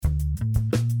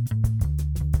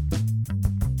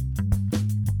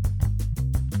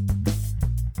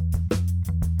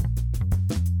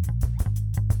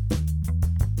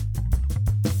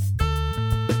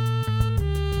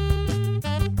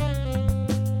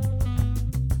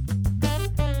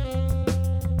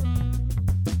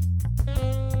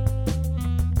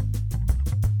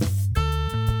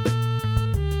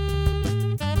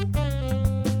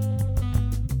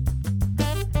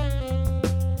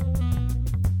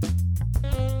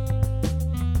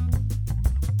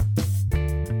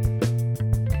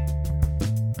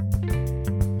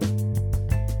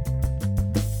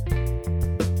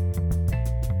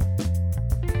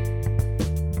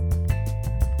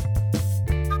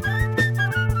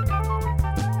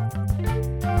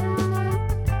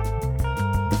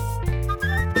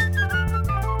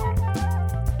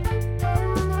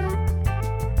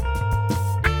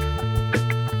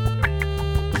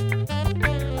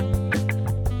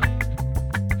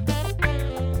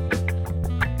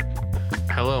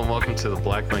to the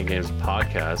Black Mind Games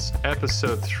podcast,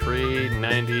 episode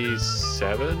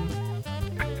 397?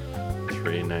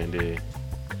 398?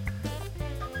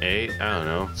 I don't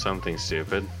know, something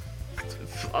stupid.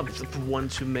 One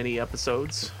too many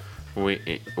episodes. Why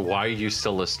are you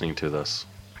still listening to this?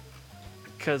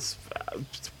 Because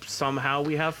somehow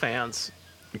we have fans.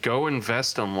 Go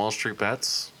invest on Wall Street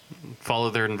Bets. Follow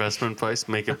their investment advice.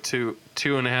 Make up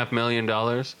 $2.5 million.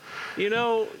 You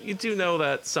know, you do know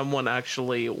that someone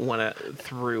actually went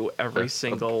through every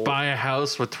single... Buy a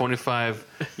house with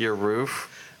 25-year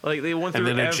roof. Like, they went through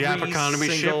and then a every Jap economy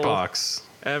single, shitbox.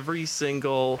 Every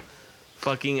single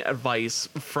fucking advice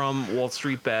from Wall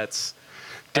Street Bets.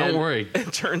 Don't worry.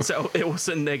 It turns out it was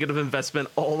a negative investment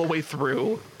all the way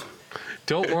through.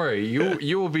 Don't worry.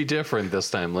 You will be different this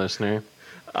time, listener.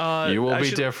 You will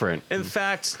be different. In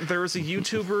fact, there was a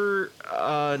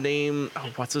YouTuber named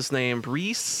what's his name,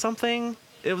 Reese something.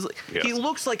 It was yes. He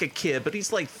looks like a kid, but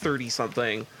he's like 30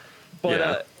 something.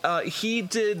 But he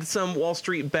did some Wall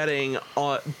Street betting,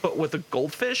 but with a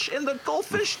goldfish, and the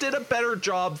goldfish did a better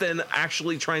job than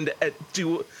actually trying to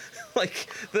do like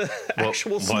the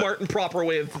actual smart and proper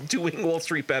way of doing Wall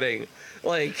Street betting.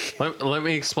 Like, let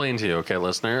me explain to you, okay,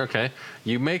 listener. Okay,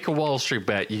 you make a Wall Street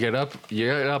bet, you get up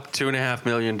 $2.5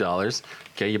 million.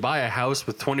 Okay, you buy a house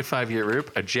with 25-year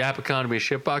roof, a Jap economy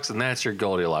shitbox, and that's your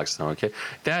Goldilocks zone. Okay,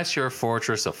 that's your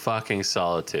fortress of fucking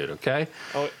solitude. Okay.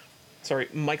 Oh, sorry,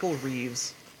 Michael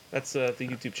Reeves. That's the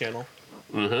YouTube channel.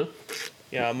 Mm-hmm.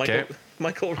 Yeah,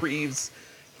 Michael Reeves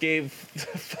gave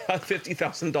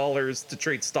 $50,000 to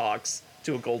trade stocks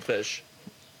to a goldfish.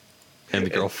 And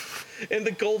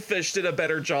the goldfish did a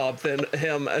better job than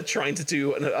him trying to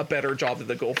do a better job than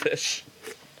the goldfish.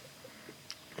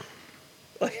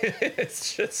 Like,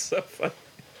 it's just so funny.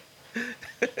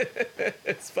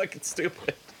 It's fucking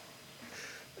stupid.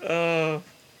 Yeah.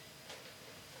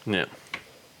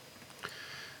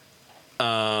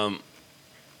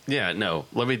 Yeah, no.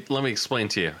 Let me explain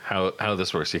to you how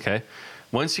this works, okay?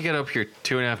 Once you get up your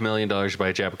 $2.5 million, you buy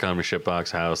a Jap economy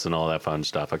shitbox house and all that fun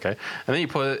stuff, okay? And then you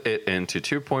put it into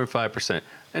 2.5%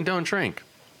 and don't drink.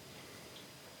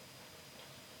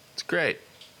 It's great.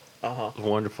 Uh-huh.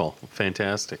 Wonderful.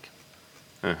 Fantastic.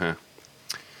 Uh-huh.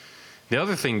 The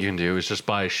other thing you can do is just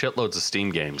buy shitloads of Steam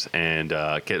games and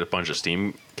get a bunch of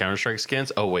Steam Counter-Strike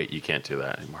skins. Oh, wait, you can't do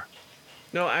that anymore.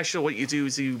 No, actually, what you do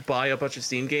is you buy a bunch of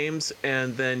Steam games,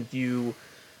 and then you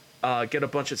get a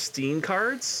bunch of Steam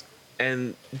cards,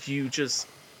 and you just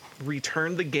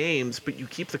return the games, but you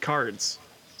keep the cards.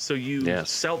 So you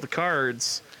sell the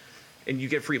cards, and you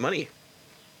get free money.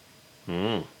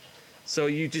 Mm. So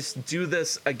you just do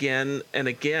this again and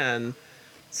again.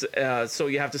 So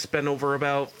you have to spend over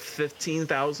about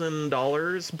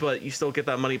 $15,000, but you still get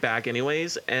that money back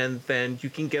anyways, and then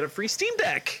you can get a free Steam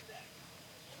Deck.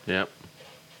 Yep.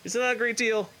 Isn't that a great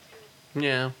deal?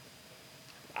 Yeah.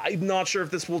 I'm not sure if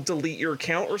this will delete your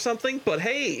account or something, but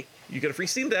hey, you get a free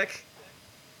Steam Deck.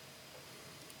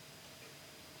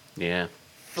 Yeah.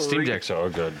 Steam Decks are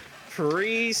good.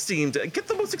 Free Steam Deck. Get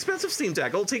the most expensive Steam Deck.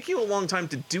 It'll take you a long time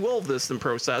to do all of this in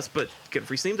process, but get a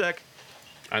free Steam Deck.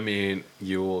 I mean,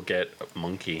 you will get a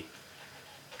monkey.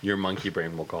 Your monkey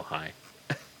brain will go high.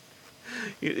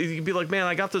 You'd be like, man,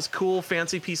 I got this cool,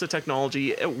 fancy piece of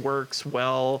technology. It works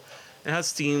well. It has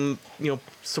Steam,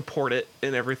 support it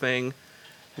and everything.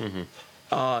 Mm-hmm.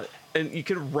 And you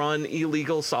can run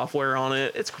illegal software on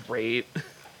it. It's great.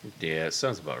 Yeah, it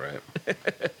sounds about right.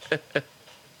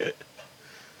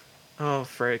 Oh,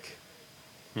 frick.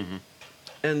 Mm-hmm.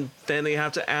 And then they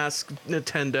have to ask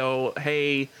Nintendo,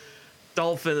 hey,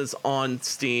 Dolphin is on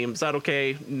Steam. Is that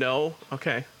okay? No?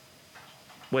 Okay.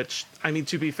 Which, I mean,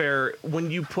 to be fair, when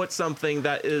you put something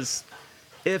that is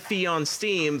iffy on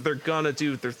Steam, they're gonna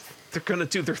do their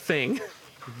thing.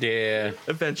 Yeah.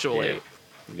 Eventually.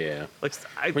 Yeah. Like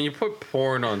when you put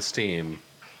porn on Steam.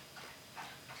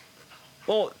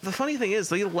 Well, the funny thing is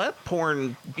they let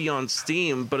porn be on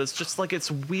Steam, but it's just like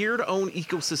its weird own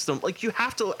ecosystem. Like, you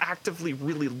have to actively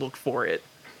really look for it.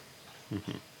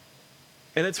 Mm-hmm.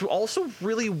 And it's also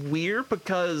really weird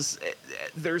because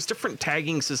there's different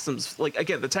tagging systems. Like,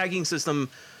 again, the tagging system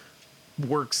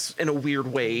works in a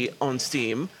weird way on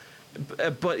Steam.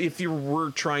 But if you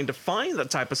were trying to find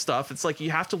that type of stuff, it's like you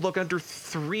have to look under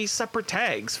 3 separate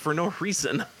tags for no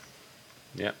reason.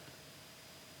 Yep.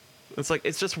 It's like,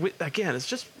 it's just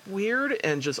weird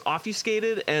and just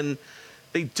obfuscated, and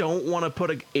they don't want to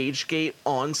put an age gate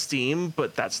on Steam,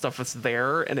 but that stuff is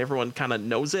there and everyone kind of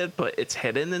knows it, but it's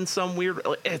hidden in some weird,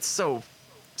 it's so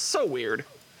weird.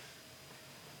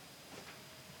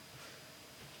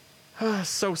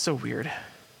 So weird.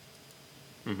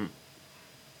 Mm-hmm.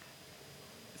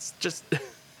 It's just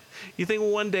You think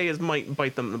one day it might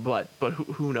bite them in the butt, but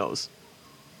who knows?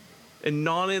 And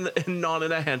not in a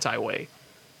hentai way.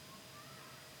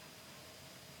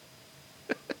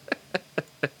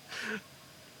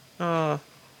 Oh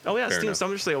yeah, Fair Steam enough.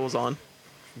 Summer Sale was on.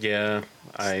 Yeah,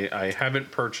 I haven't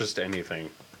purchased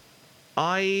anything.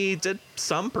 I did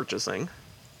some purchasing,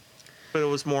 but it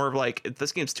was more of like,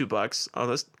 this game's $2.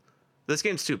 Oh, this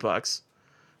game's $2.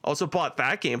 Also bought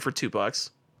that game for $2.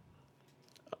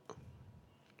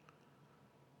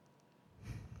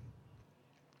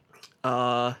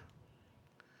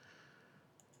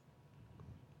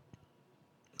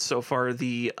 So far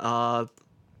the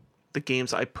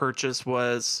games I purchased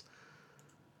was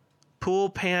Pool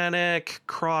Panic,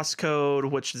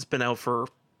 Crosscode, which has been out for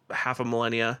half a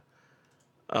millennia,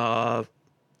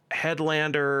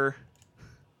 Headlander,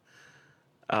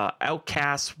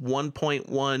 Outcast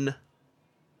 1.1,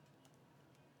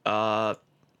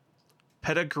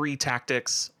 Pedigree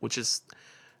Tactics, which is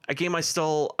a game it's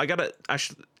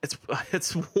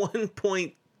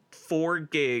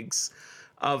 1.4 gigs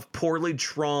of poorly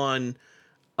drawn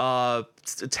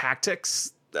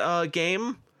tactics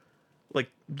game. Like,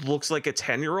 looks like a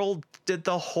 10-year-old did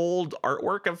the whole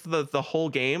artwork of the whole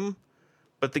game,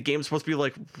 but the game's supposed to be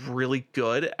like really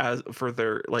good as for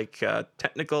their like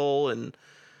technical and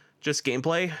just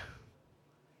gameplay.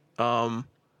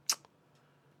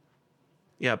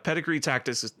 Yeah, Pedigree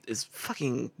Tactics is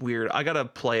fucking weird. I gotta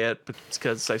play it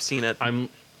because I've seen it. I'm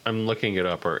looking it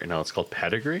up right now. It's called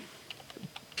Pedigree.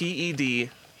 Pedigre.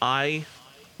 Oh,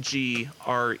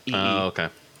 okay.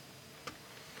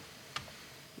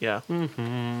 Yeah.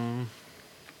 Mm-hmm.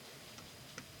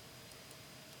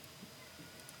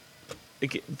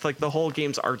 It's like the whole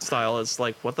game's art style is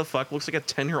like, what the fuck? Looks like a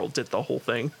 10-year-old did the whole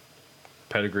thing.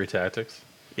 Pedigree Tactics.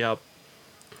 Yep.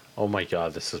 Oh my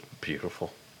god, this is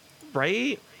beautiful.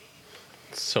 Right?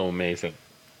 It's so amazing.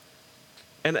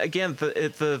 And again,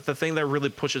 the thing that really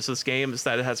pushes this game is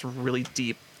that it has really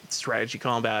deep strategy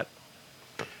combat.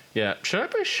 Yeah, should I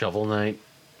buy Shovel Knight?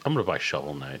 I'm gonna buy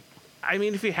Shovel Knight. I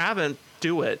mean, if you haven't,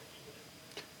 do it.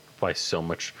 Buy so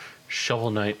much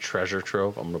Shovel Knight Treasure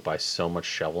Trove. I'm gonna buy so much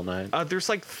Shovel Knight. There's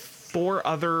like 4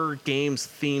 other games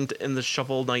themed in the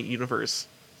Shovel Knight universe.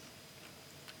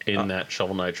 In that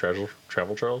Shovel Knight Travel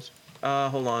Troves?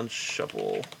 Hold on,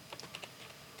 Shovel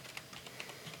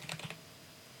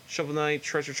Knight,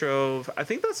 Treasure Trove. I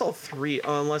think that's all 3,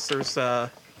 unless there's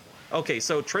okay,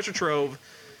 so Treasure Trove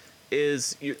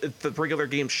is the regular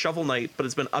game Shovel Knight, but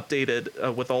it's been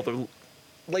updated with all the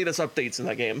latest updates in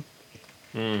that game.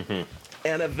 Mm-hmm.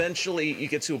 And eventually you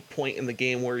get to a point in the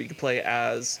game where you can play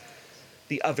as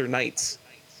the other knights.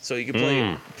 So you can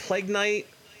play Plague Knight,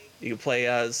 you can play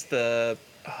as the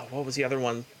what was the other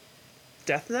one?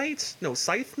 Death Knight? No,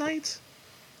 Scythe Knight?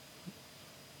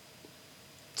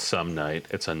 Some knight.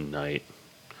 It's a knight.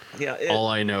 Yeah. All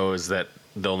I know is that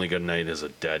the only good knight is a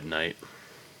dead knight.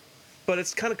 But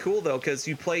it's kind of cool though, because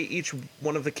you play each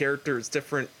one of the characters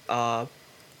different,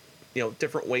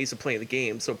 different ways of playing the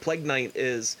game. So Plague Knight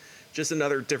is just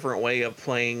another different way of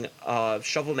playing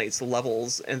Shovel Knight's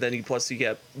levels, and then you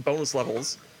get bonus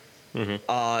levels.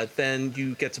 Mm-hmm. Then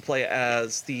you get to play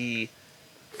as the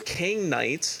King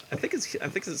Knight. I think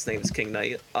his name is King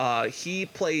Knight. He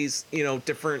plays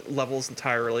different levels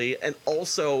entirely, and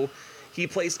also he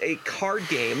plays a card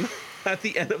game at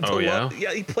the end of the level.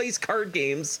 Yeah, he plays card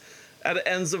games at the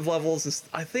ends of levels, and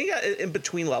I think in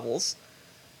between levels.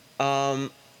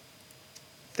 Then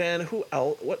who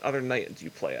else? What other knight do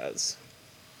you play as?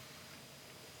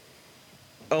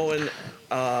 Oh, and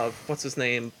what's his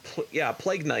name?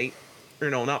 Plague Knight. Or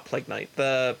no, not Plague Knight.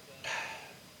 The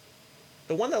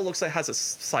one that looks like has a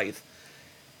scythe.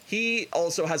 He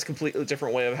also has a completely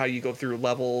different way of how you go through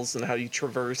levels and how you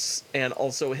traverse, and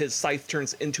also his scythe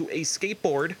turns into a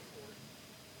skateboard.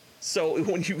 So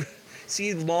when you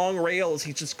see long rails,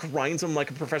 he just grinds them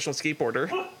like a professional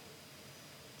skateboarder.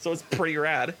 So it's pretty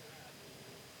rad.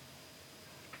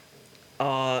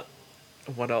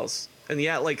 What else? And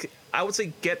yeah, like, I would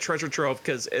say get Treasure Trove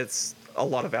because it's a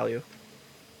lot of value.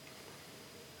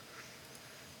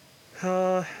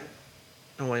 Oh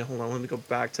wait, hold on. Let me go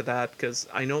back to that because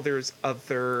I know there's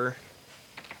other.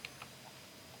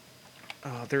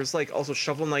 There's like also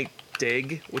Shovel Knight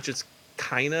Dig, which is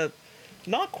kind of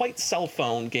not quite cell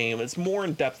phone game. It's more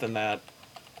in depth than that.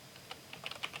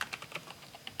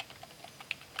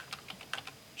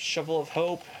 Shovel of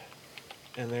Hope,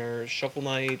 and there's Shovel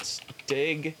Knight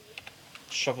Dig,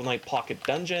 Shovel Knight Pocket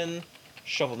Dungeon,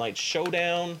 Shovel Knight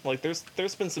Showdown. Like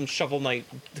there's been some Shovel Knight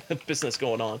business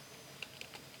going on.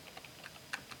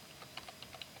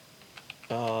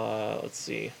 Let's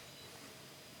see.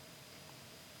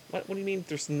 What do you mean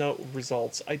there's no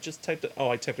results? I just typed it. Oh,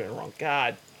 I typed it wrong.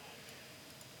 God.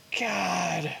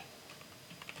 God.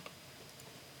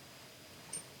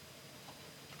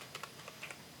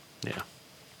 Yeah.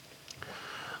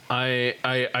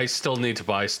 I still need to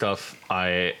buy stuff.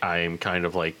 I'm kind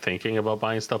of like thinking about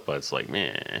buying stuff, but it's like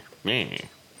meh.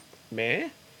 Meh?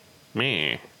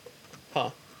 Huh.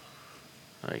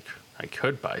 Like I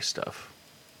could buy stuff,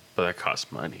 but that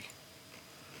costs money.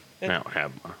 I don't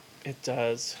have money. It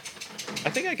does. I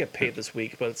think I get paid this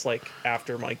week, but it's like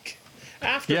after the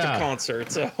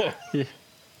concert, so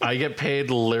I get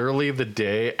paid literally the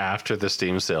day after the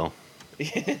Steam sale.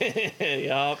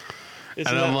 yup. And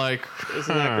I'm like,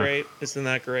 isn't that great? Isn't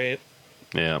that great?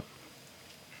 Yeah.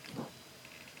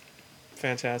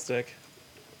 Fantastic.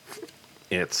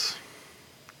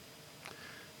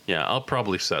 Yeah, I'll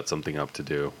probably set something up to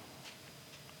do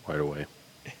right away.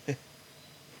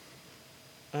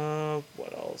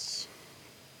 What else?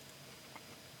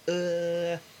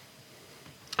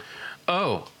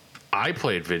 Oh, I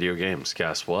played video games.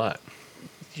 Guess what?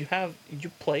 You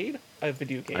played a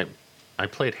video game? I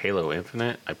played Halo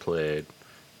Infinite. I played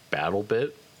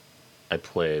BattleBit. I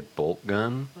played Bolt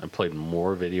Gun. I played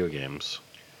more video games.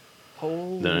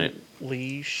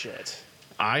 Holy shit.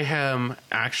 I am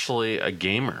actually a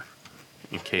gamer,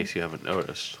 in case you haven't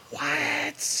noticed.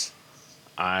 What?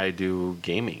 I do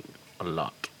gaming a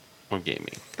lot. I'm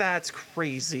gaming. That's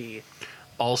crazy.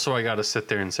 Also, I got to sit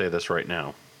there and say this right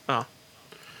now. Oh.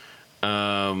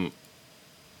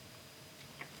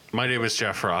 My name is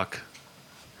Jeff Rock,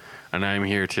 and I'm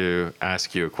here to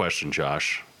ask you a question,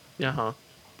 Josh. Uh-huh.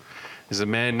 Is a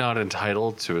man not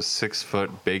entitled to a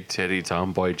 6-foot big titty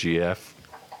tomboy GF?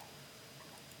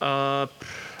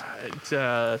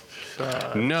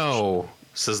 No,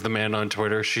 says the man on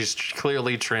Twitter. She's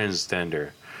clearly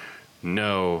transgender.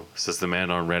 No, says the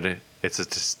man on Reddit. It's a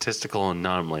statistical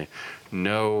anomaly.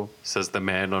 No, says the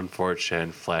man on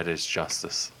 4chan. Flat is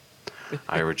justice.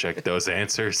 I reject those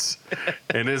answers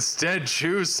and instead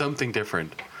choose something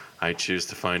different. I choose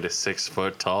to find a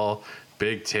 6-foot tall,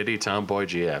 big titty tomboy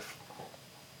GF.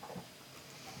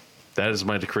 That is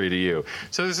my decree to you.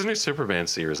 So there's a new Superman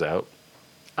series out.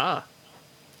 I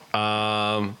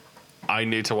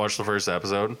need to watch the first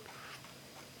episode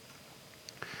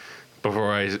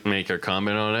before I make a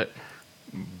comment on it.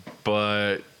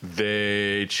 But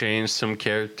they changed some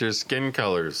characters' skin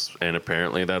colors, and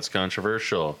apparently that's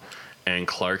controversial. And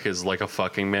Clark is like a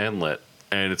fucking manlet,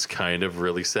 and it's kind of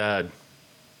really sad.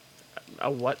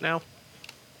 A what now?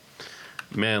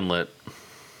 Manlet.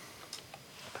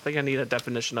 I think I need a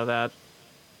definition of that.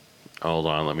 Hold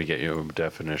on, let me get you a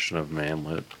definition of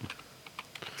manlet.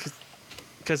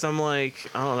 Because I'm like,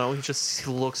 I don't know,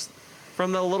 he looks,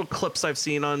 from the little clips I've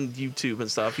seen on YouTube and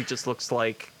stuff, he just looks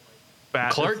like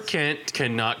Clark Kent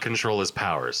cannot control his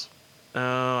powers.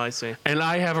 Oh, I see. And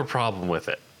I have a problem with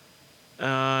it.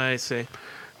 I see.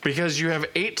 Because you have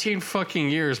 18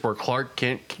 fucking years where Clark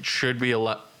Kent should be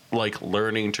like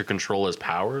learning to control his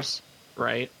powers.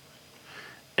 Right.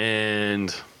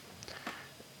 And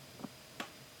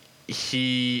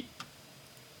he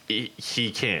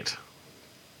can't.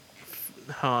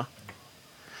 Huh.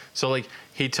 So like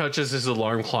he touches his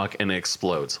alarm clock and it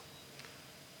explodes.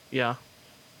 Yeah.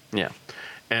 Yeah.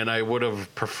 And I would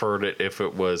have preferred it if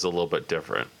it was a little bit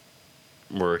different,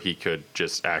 where he could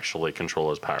just actually control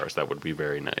his powers. That would be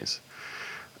very nice.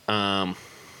 A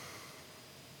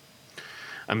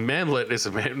manlet is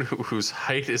a man whose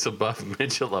height is above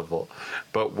midget level,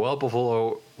 but well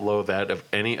below that of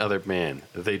any other man.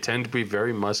 They tend to be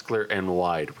very muscular and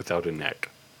wide without a neck.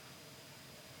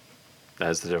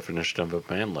 That's the definition of a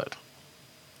manlet.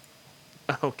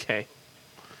 Okay.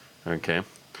 Okay.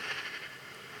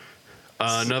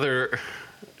 Another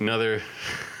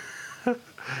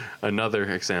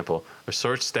example. A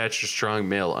short stature strong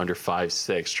male under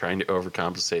 5'6", trying to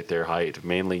overcompensate their height,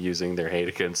 mainly using their hate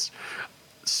against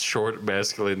short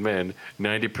masculine men.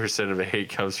 90% of the hate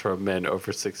comes from men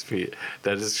over 6 feet.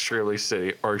 That is extremely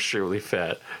skinny or extremely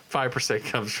fat. 5%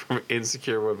 comes from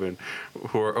insecure women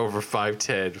who are over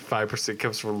 5'10". 5%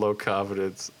 comes from low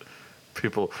confidence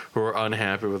people who are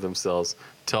unhappy with themselves.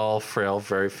 Tall, frail,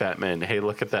 very fat men. Hey,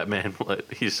 look at that man.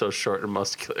 He's so short and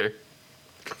muscular.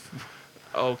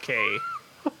 Okay.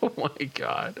 Oh my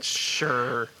god.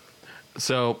 Sure.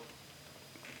 So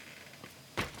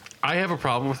I have a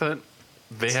problem with it.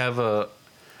 I have a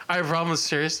problem with the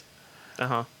series.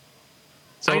 Uh-huh.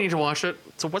 So I need to watch it.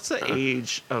 So what's the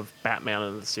age of Batman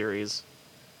in the series?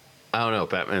 I don't know.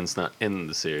 Batman's not in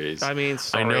the series. I mean,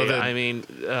 sorry. I mean,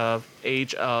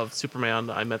 age of Superman,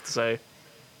 I meant to say.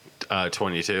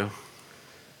 22.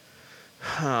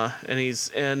 And he's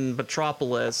in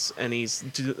Metropolis, and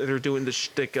they're doing the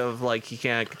shtick of like he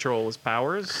can't control his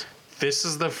powers. This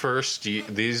is the first.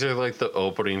 These are like the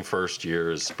opening first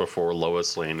years before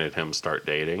Lois Lane and him start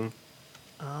dating.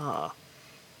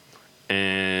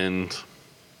 And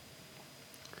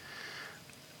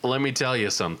let me tell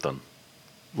you something.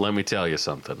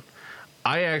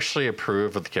 I actually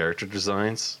approve of the character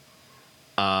designs.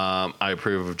 I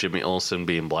approve of Jimmy Olsen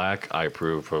being black. I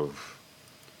approve of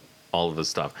all of this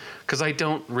stuff because I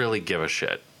don't really give a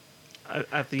shit.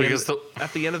 At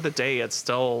the end of the day, it's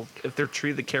still, if they're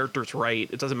treating the characters right,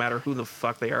 it doesn't matter who the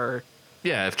fuck they are.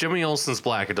 Yeah, if Jimmy Olsen's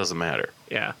black, it doesn't matter.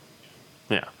 Yeah.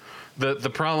 Yeah. The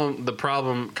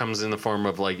problem comes in the form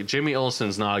of like Jimmy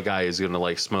Olsen's not a guy who's gonna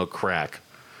like smoke crack,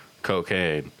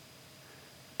 cocaine,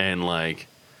 and like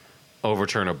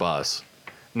overturn a bus.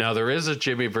 Now there is a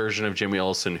Jimmy version of Jimmy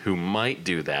Olsen who might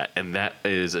do that, and that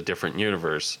is a different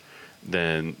universe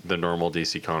than the normal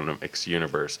DC Comics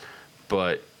universe.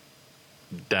 But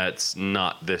that's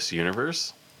not this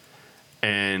universe.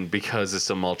 And because it's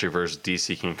a multiverse,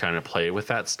 DC can kind of play with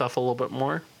that stuff a little bit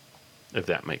more, if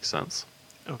that makes sense.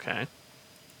 Okay.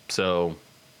 So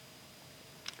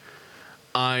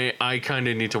I kind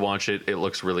of need to watch it. It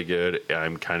looks really good.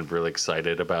 I'm kind of really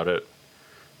excited about it.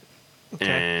 Okay.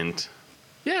 And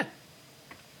yeah.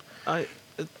 I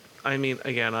mean,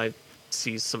 again, I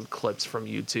see some clips from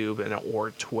YouTube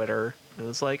or Twitter, and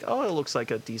it's like, oh, it looks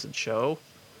like a decent show.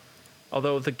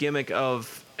 Although the gimmick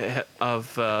of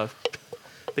the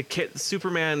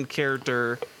Superman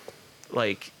character,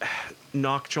 like,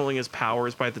 not controlling his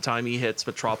powers by the time he hits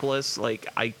Metropolis, like,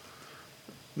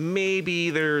 maybe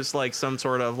there's like some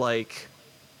sort of like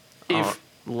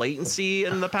latency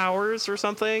in the powers or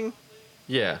something.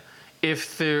 Yeah.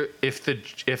 If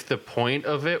the point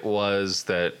of it was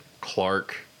that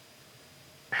Clark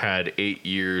had 8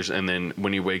 years and then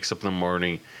when he wakes up in the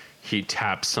morning he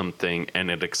taps something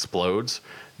and it explodes,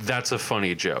 that's a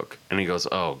funny joke. And he goes,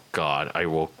 oh God,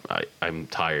 I'm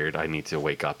tired, I need to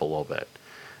wake up a little bit,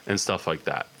 and stuff like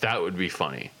that. That would be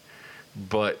funny.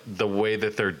 But the way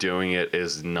that they're doing it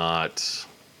is not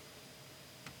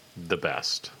the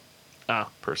best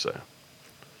per se.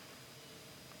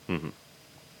 Mm-hmm.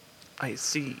 I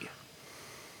see.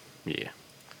 Yeah.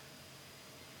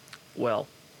 Well,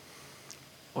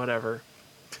 whatever.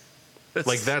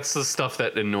 Like, that's the stuff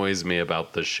that annoys me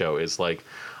about this show is like,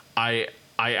 I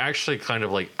actually kind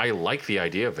of like, I like the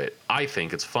idea of it. I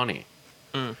think it's funny.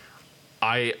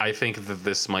 I think that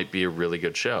this might be a really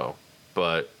good show,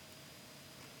 but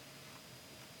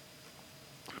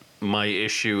my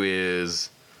issue is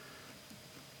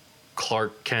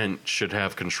Clark Kent should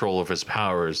have control of his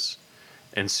powers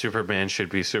and Superman should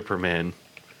be Superman.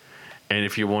 And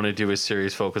if you want to do a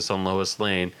series focus on Lois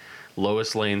Lane's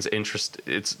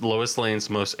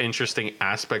most interesting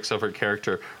aspects of her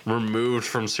character removed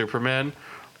from Superman,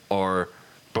 or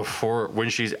before when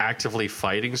she's actively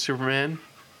fighting Superman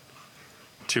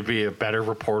to be a better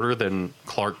reporter than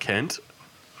Clark Kent,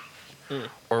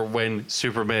 or when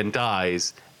Superman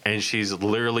dies and she's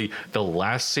literally the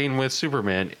last scene with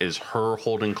Superman is her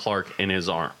holding Clark in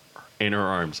her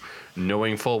arms,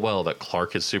 knowing full well that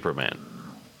Clark is Superman.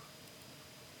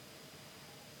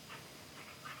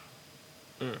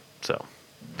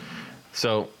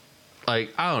 So,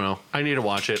 like, I don't know. I need to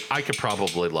watch it. I could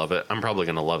probably love it. I'm probably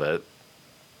going to love it.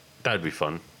 That'd be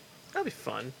fun. That'd be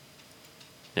fun.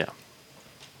 Yeah.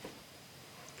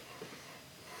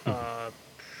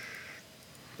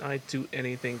 I do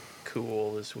anything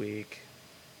cool this week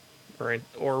or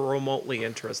remotely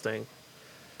interesting.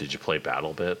 Did you play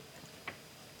BattleBit?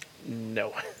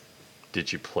 No.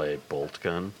 Did you play Bolt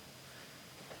Gun?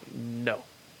 No.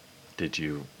 Did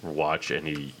you watch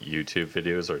any YouTube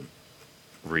videos or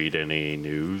read any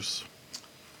news?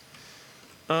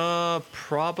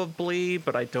 Probably,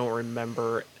 but I don't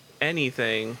remember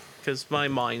anything because my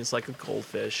mind's like a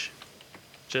goldfish.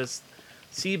 Just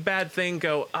see a bad thing,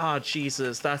 go,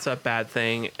 Jesus, that's a bad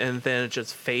thing, and then it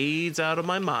just fades out of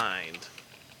my mind.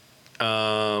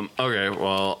 Okay,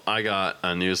 well, I got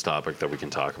a news topic that we can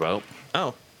talk about.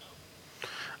 Oh.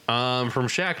 From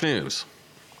Shack News.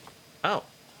 Oh.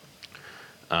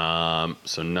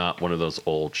 So not one of those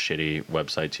old shitty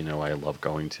websites, I love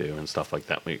going to and stuff like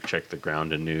that. We check the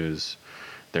ground in news.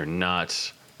 They're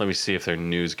not. Let me see if they're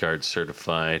NewsGuard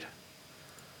certified.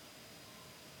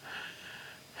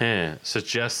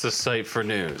 Suggest the site for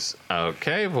news.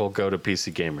 Okay, we'll go to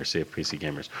PC Gamer, see if PC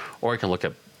Gamers. Or I can look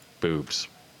at boobs.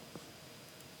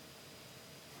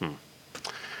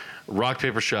 Rock,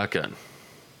 paper, shotgun.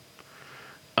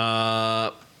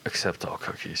 Accept all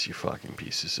cookies, you fucking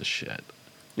pieces of shit.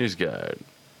 NewsGuard.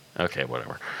 Okay,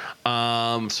 whatever.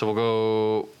 So we'll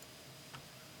go.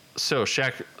 So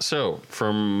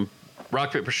from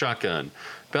Rock Paper Shotgun,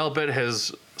 Battlebit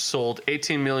has sold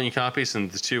 18 million copies in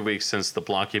the 2 weeks since the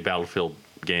blocky Battlefield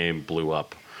game blew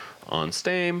up on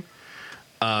Steam.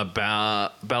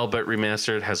 Battlebit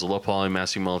Remastered has a low-poly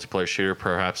massive multiplayer shooter,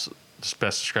 perhaps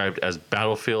best described as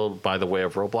Battlefield by the way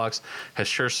of Roblox, has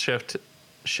sure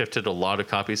shifted a lot of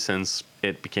copies since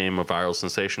it became a viral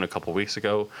sensation a couple weeks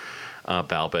ago.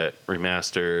 Battlebit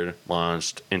Remastered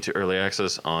launched into early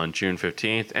access on June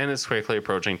 15th, and it's quickly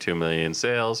approaching 2 million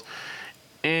sales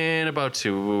in about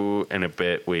 2 and a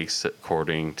bit weeks,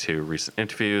 according to recent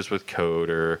interviews with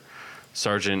coder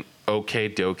Sergeant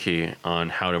Okedoki on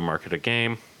how to market a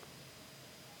game.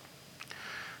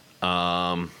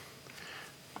 While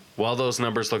those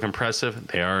numbers look impressive,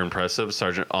 they are impressive.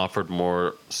 Sergeant offered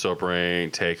more sobering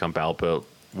take on Battlefield,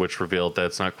 which revealed that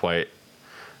it's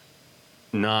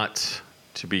not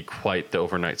to be quite the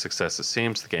overnight success it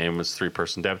seems. The game was a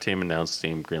 3-person dev team announced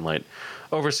Steam greenlight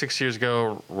over 6 years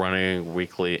ago, running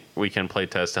weekend play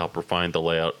tests to help refine the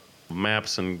layout,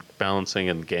 maps, and balancing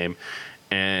in the game,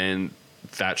 and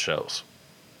that shows.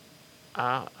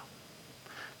 That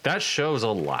shows a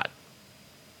lot.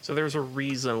 So there's a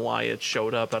reason why it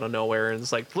showed up out of nowhere, and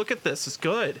it's like, look at this, it's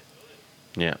good.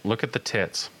 Yeah, look at the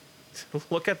tits.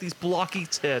 Look at these blocky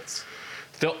tits.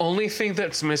 The only thing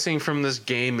that's missing from this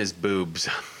game is boobs.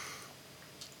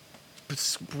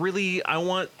 It's really, I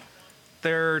want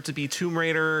there to be Tomb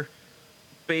Raider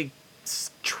big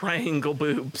triangle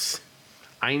boobs.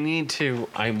 I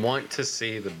want to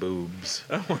see the boobs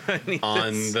I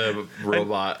on the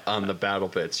robot, on the battle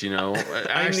bits, you know?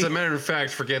 As a matter of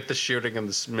fact, forget the shooting and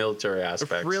the military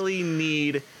aspects. I really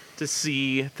need to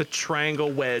see the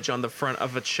triangle wedge on the front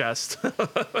of a chest.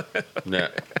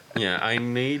 Yeah, I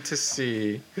need to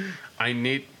see... I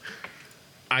need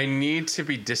to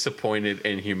be disappointed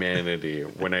in humanity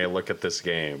when I look at this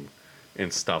game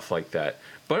and stuff like that.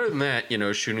 But other than that, you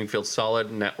know, shooting feels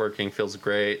solid, networking feels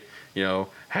great. You know,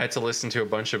 had to listen to a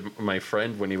bunch of my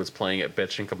friend when he was playing it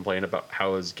bitch and complain about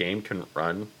how his game couldn't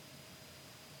run.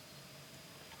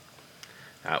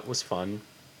 That was fun.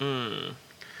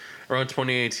 Around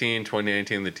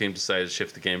 2019, the team decided to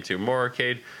shift the game to a more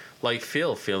arcade-like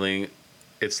feel, feeling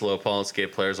its low-poly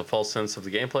escape players a false sense of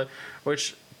the gameplay,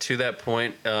 which, to that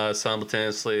point,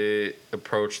 simultaneously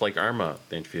approached like Arma,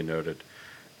 the interview noted.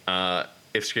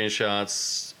 If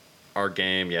screenshots... our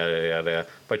game, yada, yada.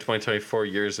 By 2024,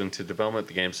 years into development,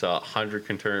 the game saw 100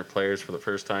 concurrent players for the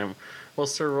first time while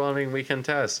still running weekend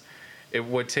tests. It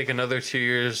would take another 2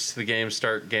 years to the game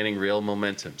start gaining real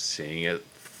momentum. Seeing it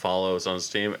follows on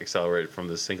Steam accelerated from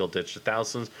the single-digit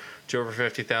thousands to over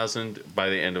 50,000 by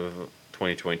the end of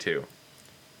 2022.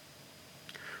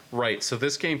 Right, so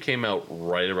this game came out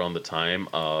right around the time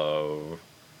of...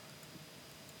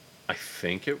 I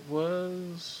think it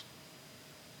was...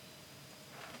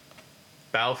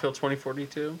 Battlefield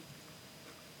 2042?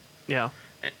 Yeah.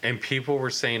 And people were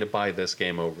saying to buy this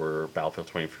game over Battlefield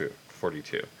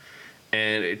 2042.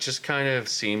 And it just kind of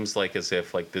seems like as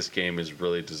if like this game is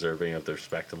really deserving of the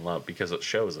respect and love because it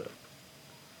shows it.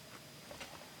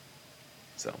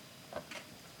 So.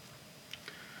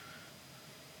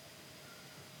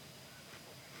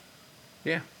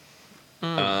 Yeah.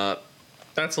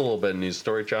 That's a little bit of news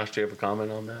story. Josh, do you have a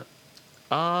comment on that?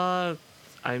 I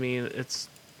mean, it's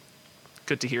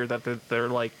good to hear that they're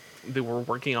like they were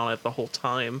working on it the whole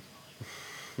time,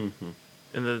 and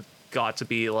it got to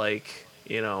be like,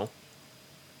 you know,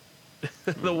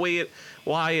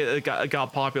 why it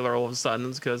got popular all of a sudden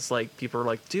is because like people are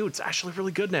like, dude, it's actually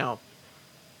really good now.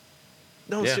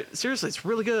 No, Yeah. Seriously, it's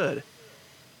really good.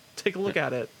 Take a look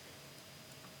at it.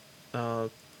 Trying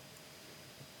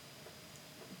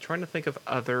to think of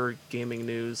other gaming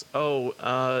news.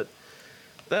 That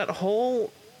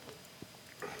whole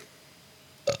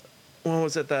what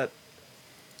was it, that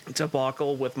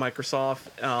debacle with Microsoft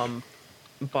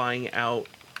buying out,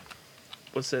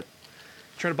 what's it,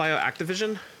 trying to buy out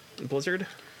Activision and Blizzard?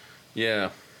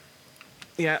 Yeah.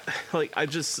 Yeah, like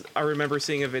I remember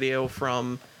seeing a video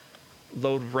from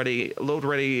Load Ready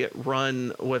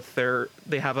Run with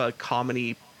they have a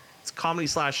comedy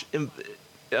slash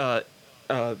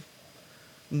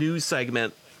news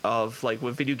segment of like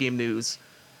with video game news.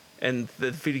 And the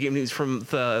video game news from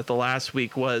the last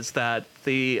week was that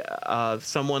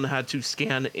someone had to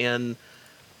scan in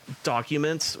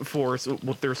documents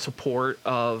with their support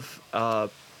of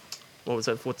what's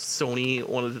Sony,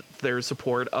 one of their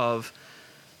support of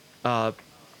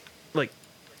like,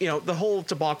 you know, the whole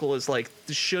debacle is like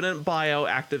shouldn't buy out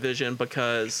Activision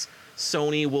because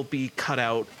Sony will be cut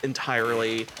out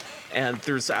entirely, and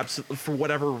there's absolutely, for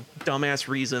whatever dumbass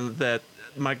reason, that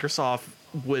Microsoft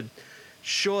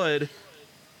should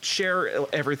share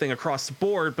everything across the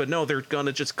board, but no, they're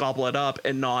gonna just gobble it up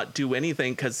and not do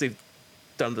anything because they've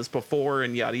done this before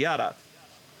and yada yada.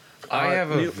 I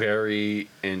have a very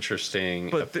interesting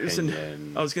but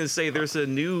opinion. I was gonna say there's a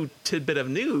new tidbit of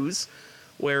news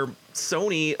where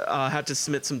Sony had to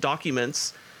submit some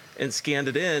documents and scanned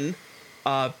it in.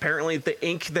 Apparently, the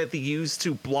ink that they used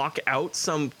to block out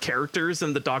some characters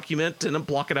in the document didn't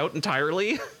block it out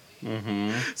entirely.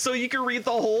 Mm-hmm. So you can read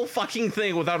the whole fucking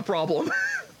thing without a problem.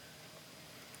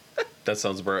 That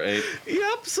sounds about right.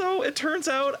 Yep. So it turns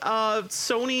out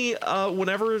Sony,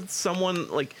 whenever someone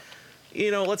like,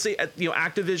 let's say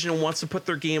Activision wants to put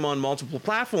their game on multiple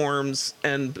platforms,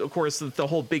 and of course the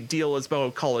whole big deal is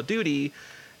about Call of Duty.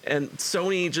 And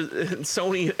Sony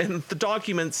and the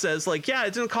document says like, yeah,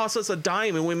 it didn't cost us a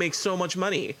dime and we make so much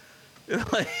money.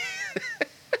 like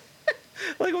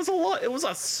it was a lot. It was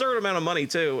a certain amount of money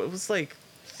too. It was like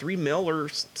 $3 million or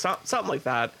something like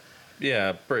that.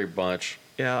 Yeah, pretty much.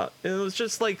 Yeah, it was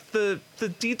just like the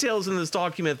details in this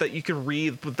document that you could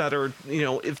read, but that are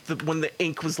when the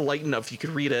ink was light enough, you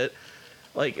could read it.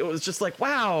 Like it was just like,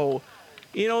 wow.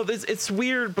 It's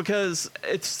weird because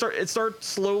it starts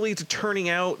slowly to turning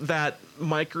out that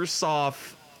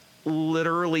Microsoft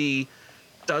literally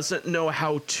doesn't know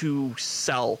how to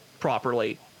sell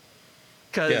properly.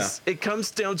 Because it comes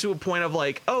down to a point of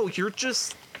like, oh, you're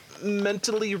just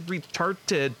mentally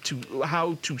retarded to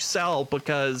how to sell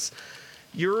because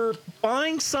you're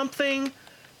buying something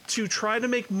to try to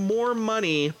make more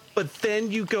money, but then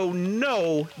you go,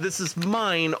 no, this is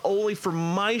mine only for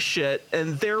my shit,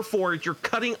 and therefore you're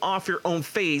cutting off your own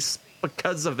face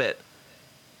because of it.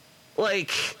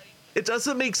 Like, it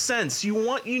doesn't make sense.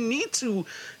 You need to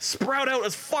sprout out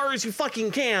as far as you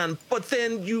fucking can, but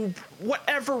then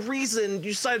whatever reason, you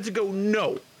decided to go,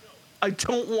 no, I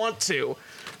don't want to.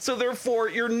 So therefore,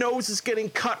 your nose is getting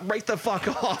cut right the fuck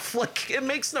off. Like, it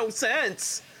makes no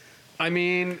sense. I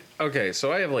mean, okay,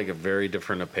 so I have like a very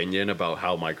different opinion about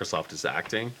how Microsoft is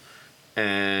acting,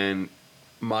 and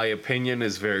my opinion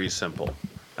is very simple.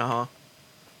 The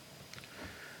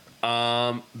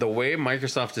way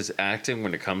Microsoft is acting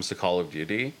when it comes to Call of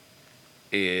Duty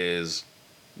is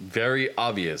very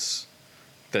obvious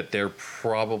that they're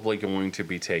probably going to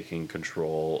be taking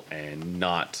control and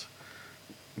not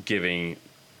giving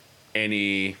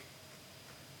any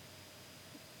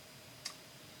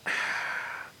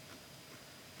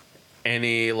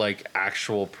like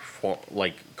actual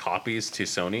copies to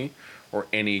Sony or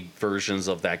any versions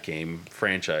of that game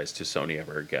franchise to Sony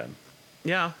ever again.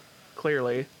 Yeah,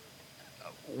 clearly.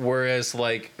 Whereas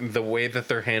like the way that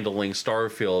they're handling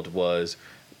Starfield was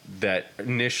that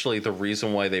initially the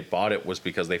reason why they bought it was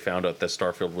because they found out that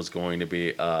Starfield was going to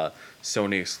be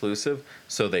Sony exclusive,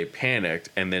 so they panicked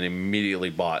and then immediately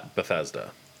bought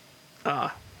Bethesda.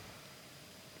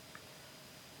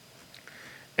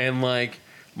 And like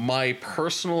my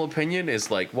personal opinion is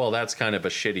like, well, that's kind of a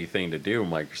shitty thing to do,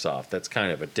 Microsoft. That's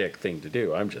kind of a dick thing to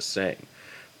do. I'm just saying.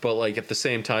 But like at the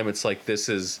same time, it's like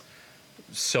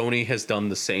Sony has done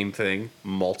the same thing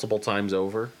multiple times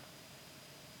over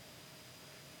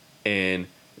in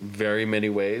very many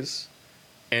ways.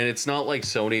 And it's not like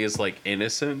Sony is like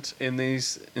innocent in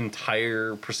these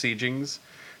entire proceedings,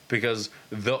 because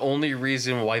the only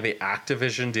reason why the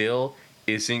Activision deal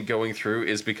isn't going through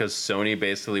is because Sony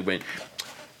basically went,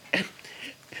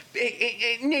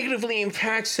 it negatively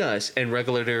impacts us. And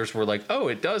regulators were like, oh,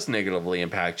 it does negatively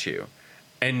impact you.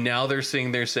 And now they're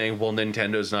saying, well,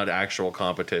 Nintendo's not actual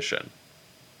competition.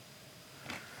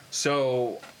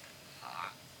 So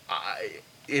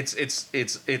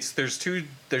there's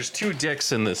two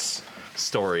dicks in this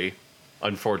story,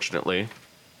 unfortunately.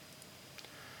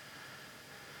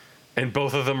 And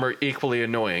both of them are equally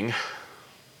annoying,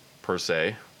 per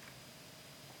se.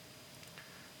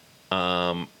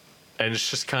 And it's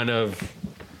just kind of,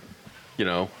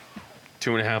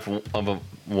 2.5 of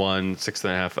one,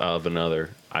 6.5 of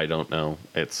another. I don't know.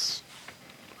 It's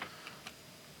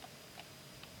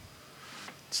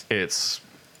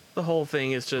the whole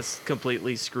thing is just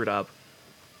completely screwed up.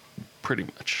 Pretty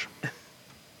much.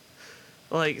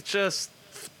 Like, just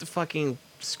fucking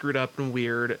screwed up and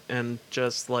weird, and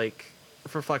just like,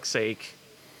 for fuck's sake.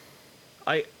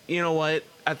 You know what?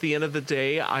 At the end of the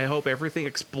day, I hope everything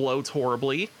explodes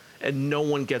horribly and no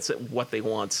one gets it what they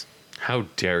want. How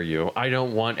dare you? I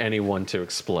don't want anyone to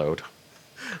explode.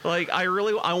 Like, I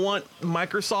want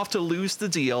Microsoft to lose the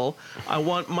deal. I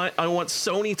want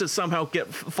Sony to somehow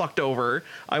get fucked over.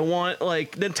 I want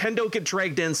like Nintendo get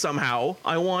dragged in somehow.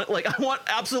 I want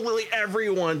absolutely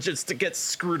everyone just to get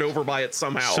screwed over by it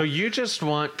somehow. So you just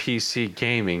want PC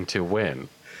gaming to win?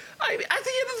 At the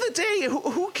end of the day,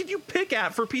 who can you pick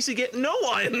at for PC game? No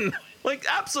one. Like,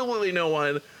 absolutely no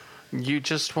one. You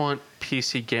just want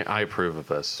PC game. I approve of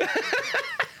this.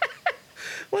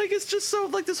 Like, it's just so,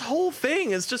 like, this whole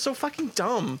thing is just so fucking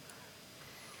dumb.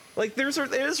 Like, there's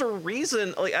a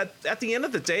reason, like, at the end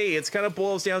of the day, it's kind of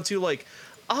boils down to, like,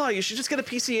 you should just get a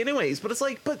PC anyways. But it's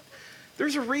like, but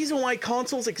there's a reason why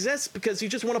consoles exist, because you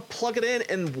just want to plug it in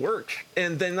and work,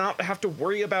 and then not have to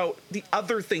worry about the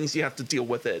other things you have to deal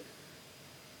with it.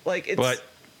 Like, it's...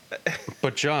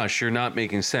 But Josh, you're not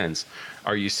making sense.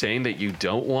 Are you saying that you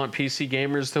don't want PC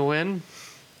gamers to win?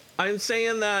 I'm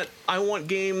saying that I want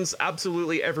games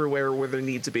absolutely everywhere where there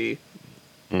need to be.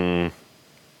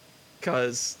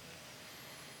 Because,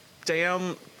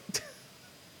 damn,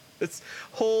 this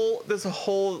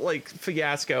whole like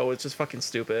fiasco is just fucking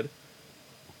stupid.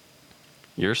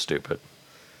 You're stupid.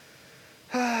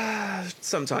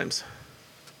 Sometimes.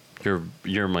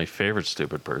 You're my favorite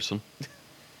stupid person.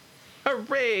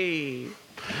 Hooray!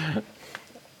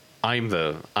 I'm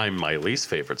my least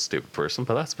favorite stupid person,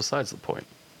 but that's besides the point.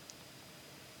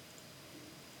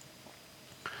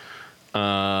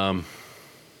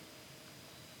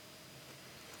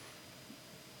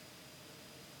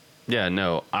 Yeah,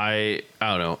 no, I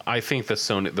don't know. I think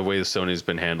the way the Sony's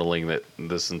been handling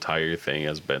this entire thing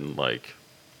has been like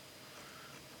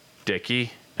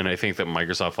dicky, and I think that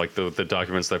Microsoft, like the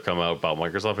documents that have come out about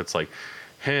Microsoft, it's like,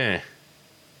 you're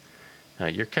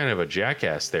kind of a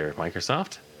jackass there,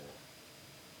 Microsoft.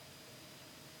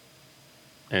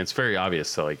 And it's very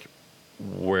obvious to, like,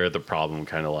 where the problem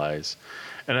kind of lies.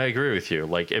 And I agree with you.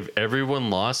 Like, if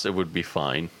everyone lost, it would be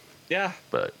fine. Yeah.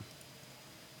 But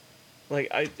like,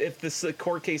 if this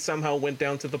court case somehow went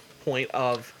down to the point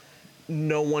of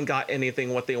no one got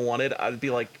anything what they wanted, I'd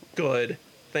be like, good.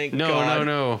 Thank God.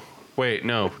 No. Wait,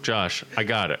 no, Josh, I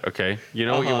got it, okay? You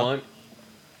know what you want?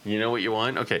 You know what you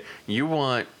want? Okay, you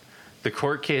want the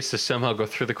court case to somehow go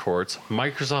through the courts,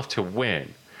 Microsoft to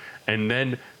win, and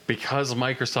then because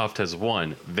Microsoft has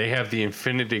won, they have the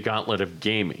infinity gauntlet of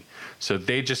gaming. So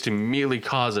they just immediately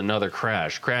cause another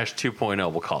crash. Crash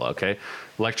 2.0, we'll call it, okay?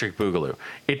 Electric Boogaloo.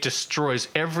 It destroys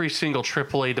every single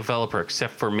AAA developer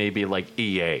except for maybe, like,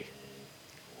 EA.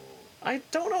 I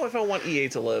don't know if I want EA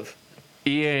to live.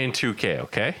 EA and 2K,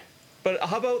 okay? But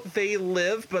how about they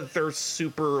live, but they're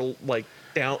super, like,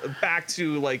 back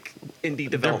to, like, indie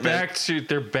development?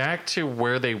 They're back to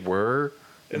where they were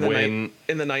in the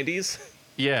 90s?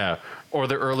 Yeah, or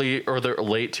the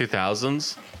late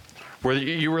 2000s, where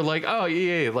you were like, oh,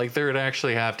 EA, like, they're an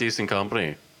actually half decent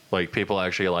company. Like, people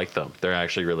actually like them. They're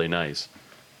actually really nice.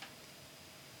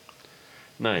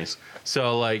 Nice.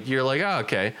 So, like, you're like, oh,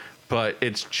 okay, but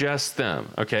it's just them,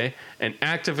 okay? And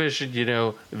Activision, you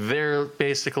know, they're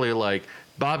basically like,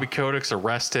 Bobby Kodak's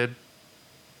arrested,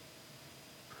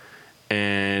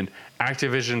 and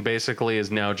Activision basically is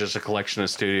now just a collection of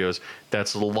studios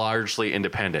that's largely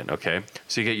independent, okay?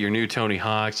 So you get your new Tony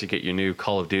Hawks, you get your new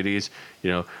Call of Duties,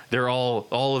 you know, they're all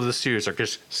of the studios are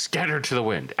just scattered to the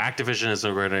wind. Activision as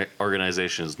an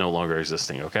organization is no longer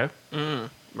existing, okay?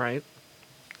 Right.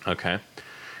 Okay.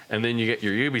 And then you get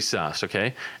your Ubisoft,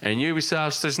 okay? And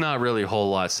Ubisoft, there's not really a whole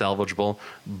lot salvageable,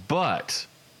 but,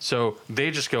 so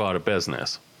they just go out of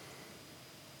business.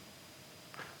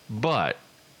 But,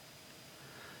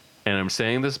 and I'm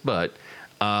saying this but,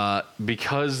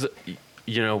 because,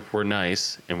 you know, we're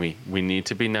nice, and we need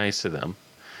to be nice to them,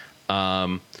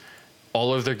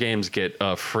 all of their games get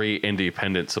free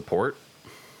independent support.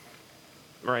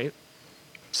 Right.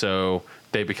 So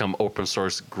they become open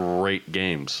source great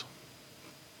games.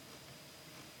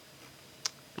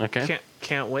 Okay.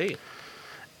 Can't wait.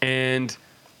 And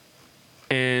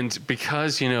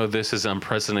because, you know, this is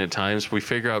unprecedented times, we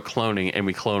figure out cloning and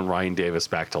we clone Ryan Davis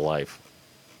back to life.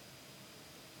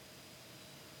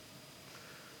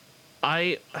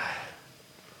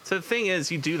 So the thing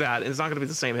is, you do that, and it's not going to be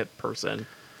the same hit person.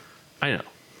 I know.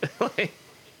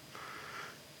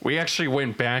 We actually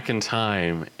went back in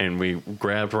time and we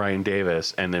grabbed Ryan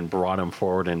Davis and then brought him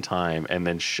forward in time and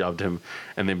then shoved him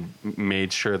and then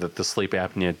made sure that the sleep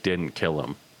apnea didn't kill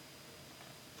him.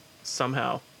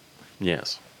 Somehow.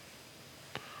 Yes.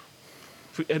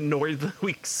 We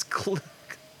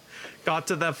got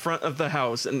to the front of the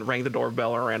house and rang the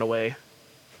doorbell and ran away.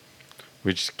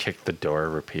 We just kicked the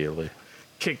door repeatedly.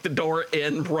 Kicked the door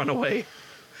in, run away.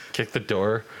 Kick the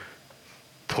door,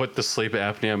 put the sleep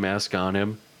apnea mask on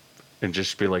him, and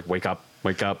just be like, wake up,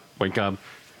 wake up, wake up.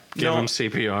 Give him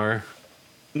CPR.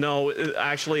 No,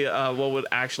 actually, what would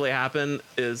actually happen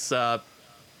is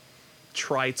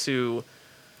try to,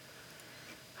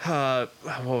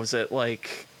 what was it,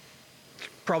 like,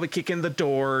 probably kick in the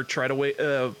door, try to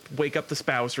wake up the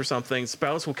spouse or something.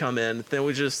 Spouse will come in. Then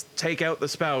we just take out the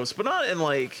spouse, but not in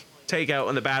like take out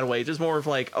in the bad way. Just more of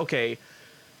like, okay,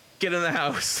 get in the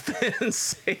house, then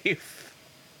save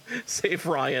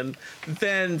Ryan,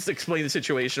 then explain the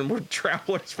situation. We're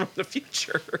travelers from the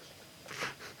future.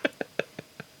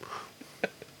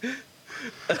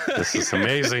 This is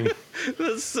amazing.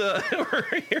 This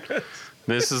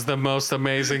is the most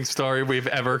amazing story we've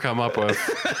ever come up with.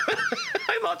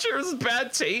 I'm not sure it's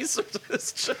bad taste.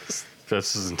 It's just.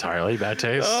 This is entirely bad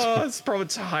taste. Oh, it's probably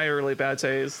entirely bad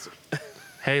taste.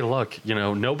 Hey, look,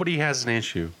 nobody has an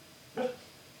issue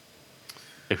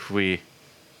if we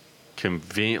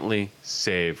conveniently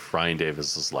save Ryan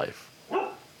Davis's life.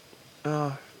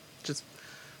 Just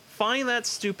find that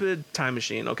stupid time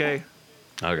machine, okay?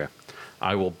 Okay.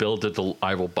 I will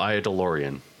I will buy a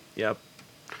DeLorean. Yep.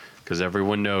 Because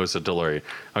everyone knows a DeLorean.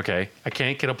 Okay. I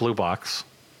can't get a blue box.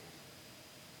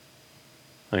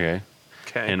 Okay.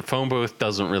 Okay. And phone booth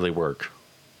doesn't really work.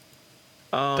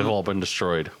 They've all been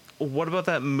destroyed. What about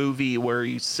that movie where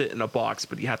you sit in a box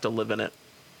but you have to live in it?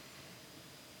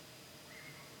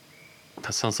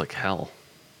 That sounds like hell.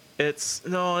 It's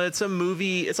a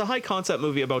movie. It's a high concept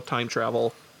movie about time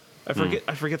travel. I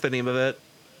forget the name of it.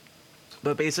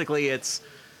 But basically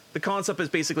the concept is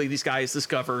basically these guys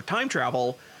discover time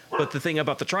travel. But the thing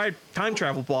about the time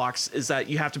travel box is that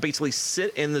you have to basically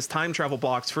sit in this time travel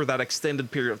box for that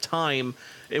extended period of time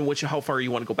in which how far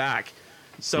you want to go back.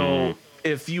 So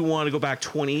if you want to go back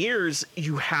 20 years,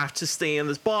 you have to stay in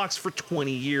this box for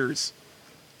 20 years.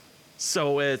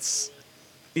 So it's,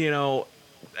 a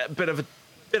bit of a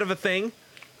thing.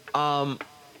 But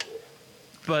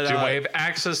do I have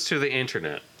access to the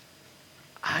internet?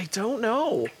 I don't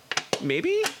know.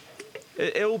 Maybe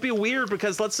it will be weird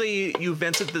because let's say you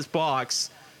vented this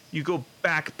box, you go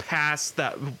back past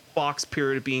that box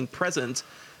period of being present.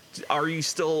 Are you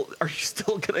still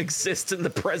gonna exist in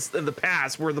the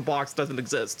past where the box doesn't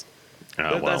exist?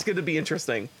 That's going to be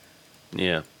interesting.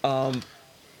 Yeah.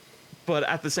 But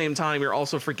at the same time, you're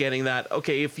also forgetting that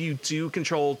if you do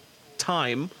control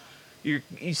time, you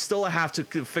still have to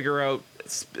figure out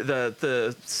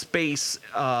the space.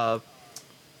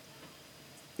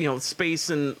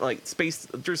 Space and space.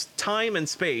 There's time and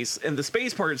space, and the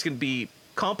space part is going to be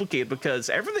complicated because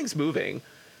everything's moving.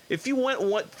 If you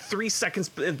went 3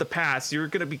 seconds in the past, you're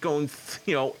going to be going.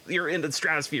 You're in the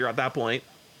stratosphere at that point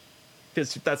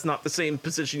because that's not the same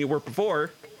position you were before.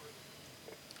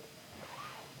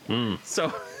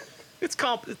 So it's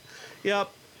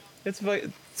Yep. It's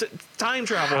time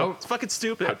travel. It's fucking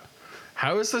stupid.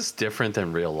 How is this different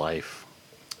than real life?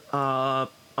 I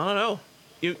don't know.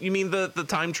 You mean the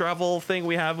time travel thing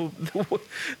we have?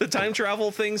 The time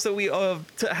travel things that we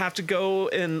have to go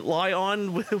and lie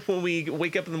on when we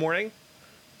wake up in the morning?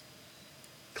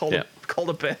 Called a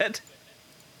bed?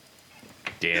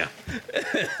 Yeah.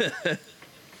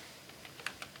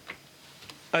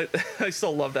 I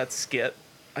still love that skit.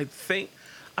 I'm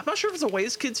not sure if it's a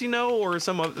Waze Kids or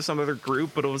some other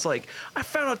group, but it was like, I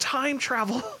found a time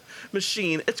travel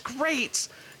machine. It's great.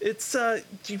 It's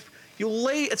you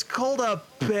lay. It's called a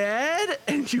bed,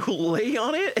 and you lay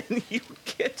on it, and you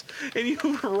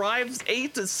arrive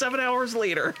 8 to 7 hours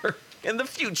later in the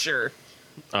future.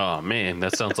 Oh man,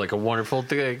 that sounds like a wonderful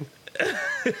thing.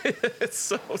 It's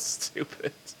so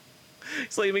stupid.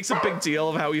 So he makes a big deal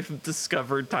of how we've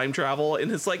discovered time travel,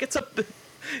 and it's like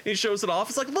he shows it off.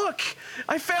 It's like, look,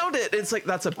 I found it. It's like,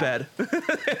 that's a bed.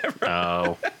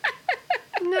 Oh.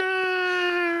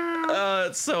 No.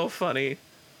 It's so funny.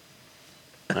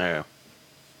 Yeah.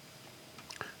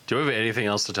 Do we have anything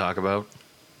else to talk about?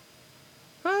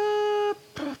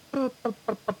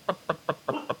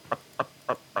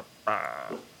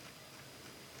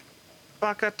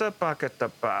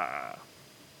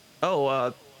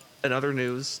 Another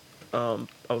news. I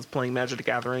was playing Magic the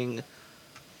Gathering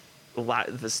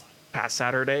this past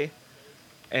Saturday,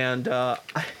 and I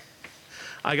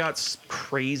got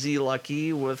crazy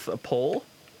lucky with a pull.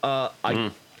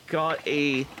 I got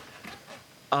a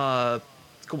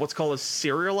what's called a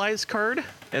serialized card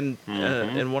in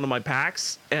one of my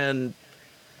packs, and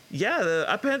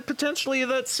potentially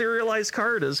that serialized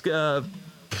card is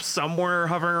somewhere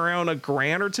hovering around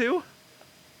 $1,000 or $2,000.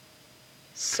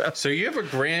 So you have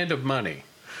 $1,000 of money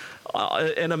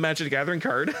in a Magic the Gathering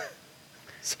card.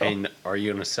 And are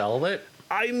you gonna sell it?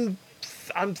 I'm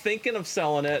thinking of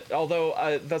selling it,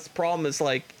 although that's the problem is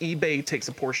eBay takes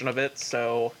a portion of it,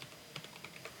 so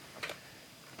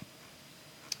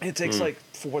it takes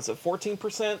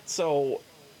 14%, so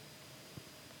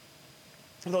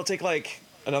they'll take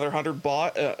another $100,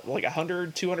 $100,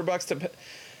 $200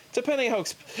 depending how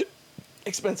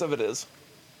expensive it is.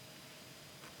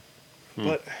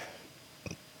 But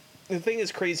the thing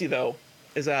is crazy though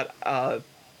is that I've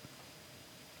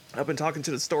been talking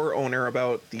to the store owner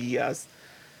about the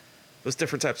those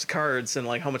different types of cards and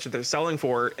like how much they're selling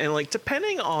for, and like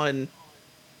depending on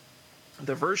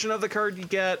the version of the card you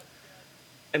get,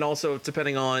 and also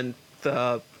depending on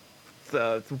the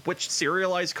which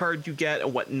serialized card you get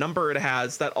and what number it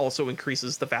has, that also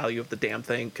increases the value of the damn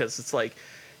thing. Because it's like,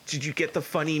 did you get the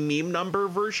funny meme number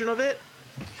version of it?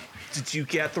 Did you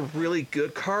get the really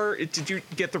good card? Did you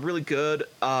get the really good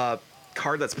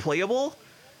card that's playable?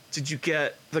 Did you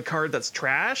get the card that's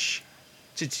trash?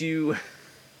 Did you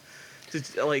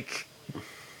like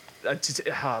there's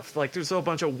a whole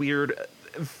bunch of weird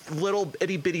little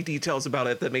itty bitty details about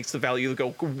it that makes the value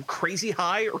go crazy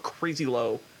high or crazy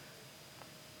low.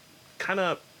 Kind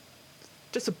of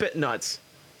just a bit nuts.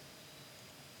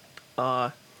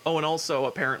 And also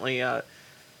apparently in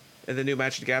the new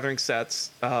Magic the Gathering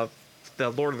sets, the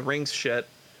Lord of the Rings shit,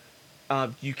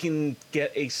 you can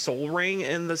get a soul ring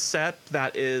in the set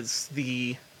that is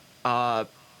the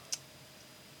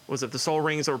was it the soul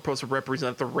rings that were supposed to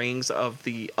represent the rings of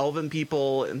the elven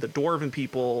people and the dwarven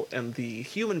people and the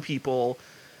human people,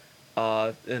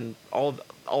 and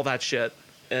all that shit.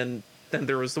 And then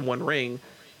there was the one ring.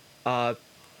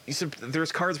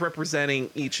 There's cards representing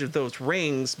each of those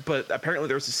rings, but apparently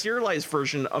there's a serialized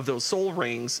version of those soul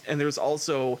rings, and there's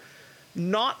also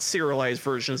not serialized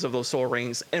versions of those soul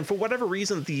rings. And for whatever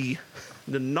reason, the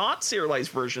not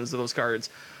serialized versions of those cards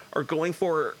are going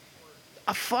for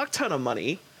a fuck ton of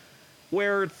money,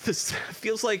 where this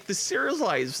feels like the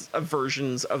serialized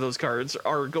versions of those cards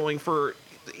are going for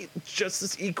just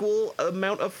this equal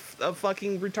amount of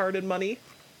fucking retarded money.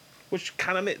 Which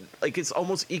kind of like it's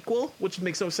almost equal, which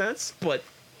makes no sense, but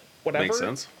whatever. Makes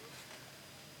sense.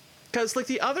 Because like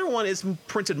the other one is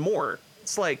printed more.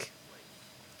 It's like,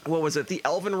 what was it? The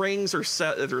Elven rings there's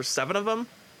 7 of them.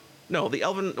 No, the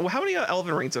Elven. Well, how many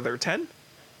Elven rings are there? 10.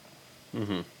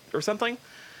 Or something.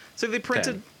 So they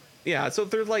printed. 10. Yeah. So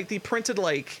they're like they printed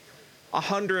like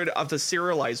 100 of the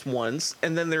serialized ones,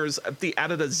 and then they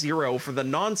added a 0 for the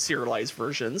non-serialized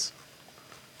versions.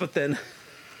 But then.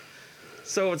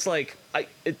 So it's like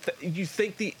you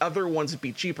think the other ones would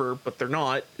be cheaper, but they're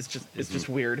not. It's just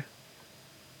weird.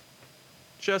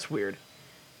 Just weird.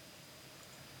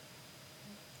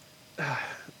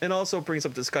 And also brings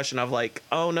up discussion of like,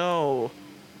 oh no,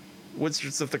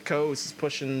 Wizards of the Coast is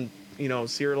pushing,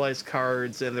 serialized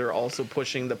cards, and they're also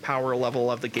pushing the power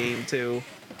level of the game too.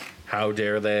 How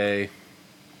dare they?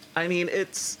 I mean,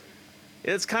 it's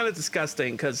kind of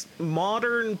disgusting because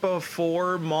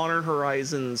before Modern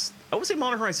Horizons, I would say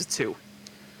Modern Horizons 2.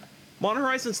 Modern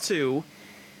Horizons 2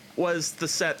 was the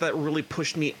set that really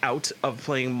pushed me out of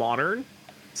playing Modern,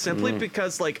 simply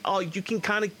because you can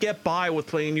kind of get by with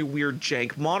playing your weird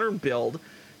jank Modern build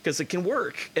because it can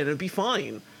work and it'd be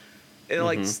fine.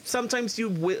 And sometimes you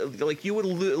would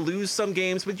lose some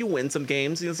games, but you win some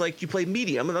games. And it's like you play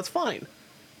medium and that's fine.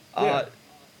 Yeah.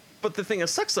 But the thing that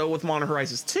sucks though with Modern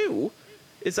Horizons 2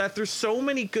 is that there's so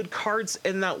many good cards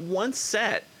in that one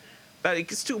set that it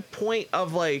gets to a point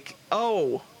of like,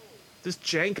 oh, this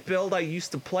jank build I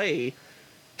used to play,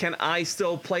 can I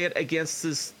still play it against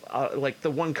this, like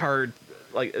the one card,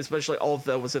 like especially all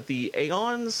of the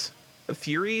Aeons, the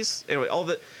Furies, anyway,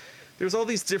 there's all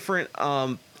these different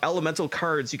elemental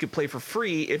cards you could play for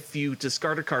free if you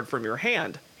discard a card from your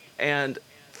hand, and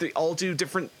they all do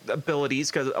different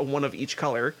abilities because one of each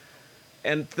color.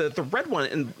 And the red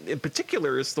one in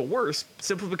particular is the worst,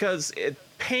 simply because it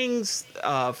pings.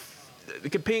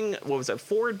 It can ping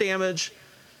 4 damage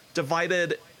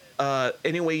divided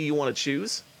any way you want to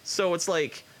choose. So it's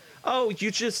like, oh,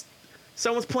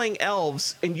 someone's playing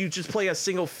elves and you just play a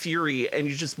single fury and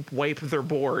you just wipe their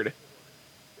board,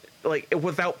 like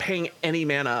without paying any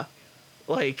mana.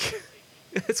 Like,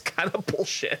 it's kind of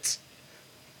bullshit.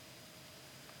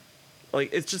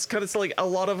 Like, it's just kind of like a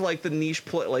lot of like the niche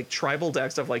like tribal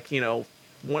decks of like, you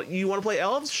want to play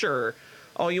elves? Sure.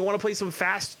 Oh, you want to play some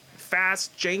fast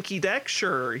janky deck?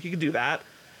 Sure, you can do that.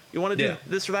 You want to do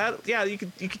this or that? Yeah, you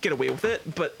could get away with it.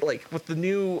 But like with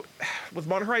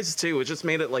Modern Horizons 2, it just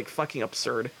made it like fucking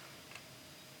absurd.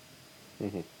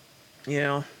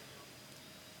 Yeah.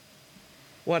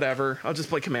 Whatever. I'll just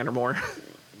play Commander more.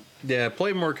 Yeah,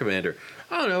 play more Commander.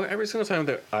 I don't know. Every single time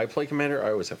that I play Commander,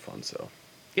 I always have fun. So.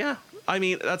 Yeah, I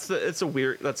mean that's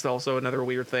also another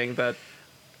weird thing that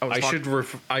I should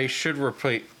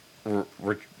rephrase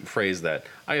that.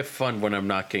 I have fun when I'm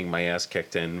not getting my ass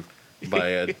kicked in by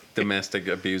a domestic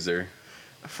abuser.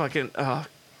 Fucking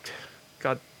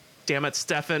God damn it,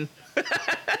 Stefan.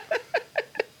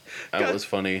 That was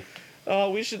funny. Oh,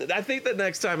 we should. I think the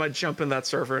next time I jump in that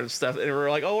server and stuff, and we're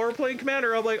like, oh, we're playing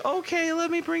Commander. I'm like, okay,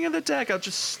 let me bring in the deck. I'll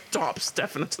just stomp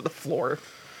Stefan to the floor.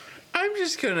 I'm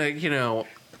just gonna,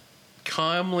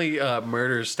 calmly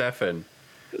murder Stefan.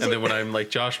 And then when I'm like,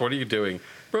 Josh, what are you doing?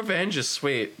 Revenge is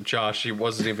sweet. Josh, it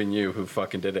wasn't even you who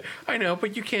fucking did it. I know,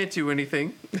 but you can't do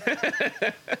anything.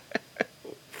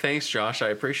 Thanks, Josh. I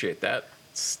appreciate that.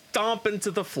 Stomp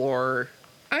into the floor.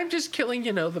 I'm just killing,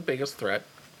 the biggest threat.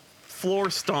 Floor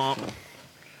stomp.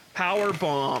 Power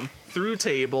bomb. Through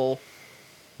table.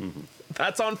 Mm-hmm.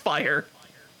 That's on fire.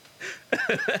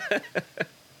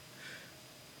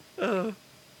 Yep.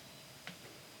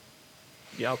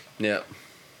 Yep.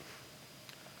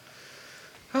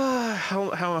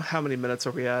 How many minutes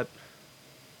are we at?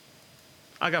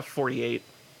 I got 48.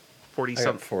 40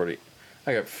 something. 40.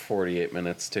 I got 48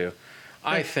 minutes too.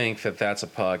 I think that's a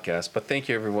podcast, but thank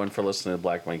you everyone for listening to the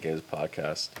Black Mike Games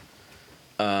podcast.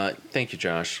 Thank you,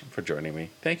 Josh, for joining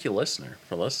me. Thank you, listener,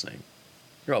 for listening.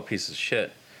 You're all pieces of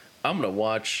shit. I'm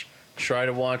gonna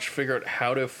figure out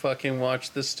how to fucking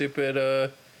watch this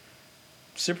stupid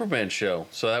Superman show,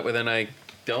 so that way then I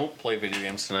don't play video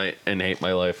games tonight and hate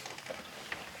my life.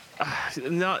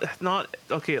 Not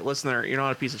okay, listener. You're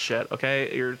not a piece of shit.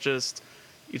 Okay, you chose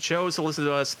to listen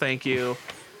to us. Thank you.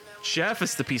 Jeff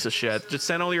is the piece of shit. Just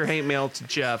send all your hate mail to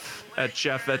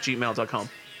jeff@gmail.com.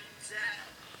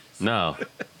 No.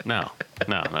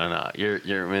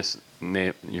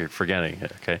 You're forgetting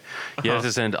it. Okay, you have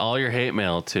to send all your hate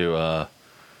mail to.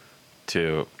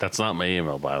 That's not my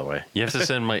email, by the way. You have to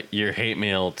send your hate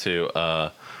mail to.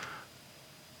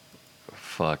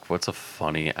 Fuck, what's a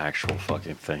funny actual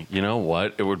fucking thing? You know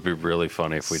what? It would be really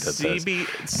funny if we did this.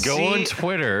 Go on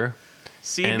Twitter.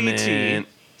 CBT.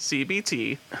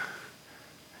 CBT.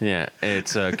 Yeah,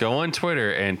 it's go on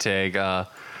Twitter and tag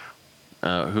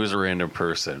who's a random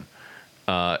person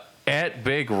at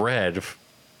Big Red.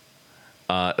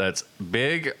 That's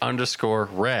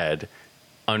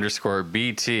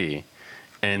big_red_BT.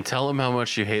 And tell him how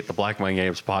much you hate the Black Mind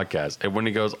Games podcast. And when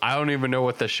he goes, I don't even know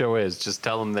what the show is, just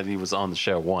tell him that he was on the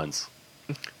show once.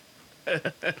 Do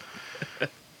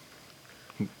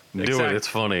it. It's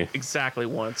funny. Exactly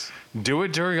once. Do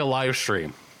it during a live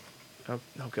stream. Oh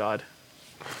God.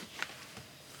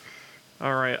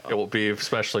 All right. It will be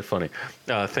especially funny.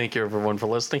 Thank you, everyone, for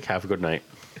listening. Have a good night.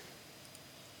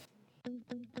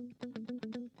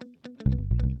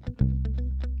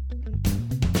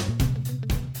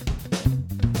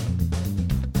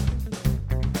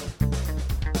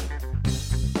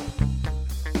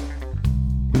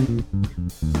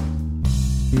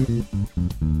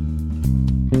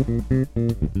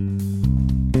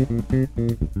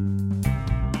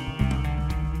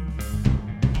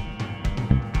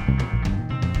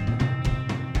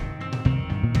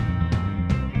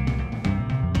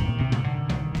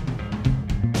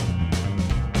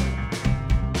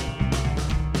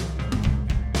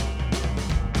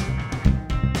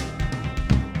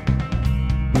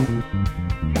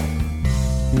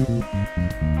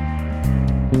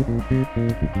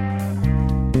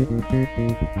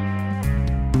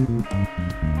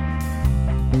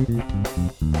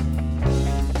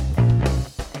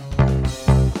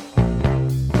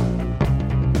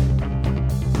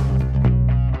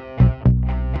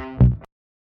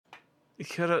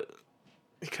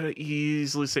 You could have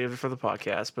easily saved it for the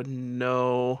podcast, but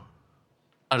no.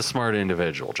 Not a smart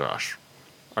individual, Josh.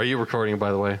 Are you recording,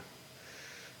 by the way?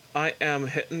 I am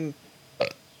hitting.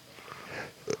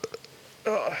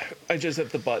 I just hit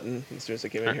the button as soon as I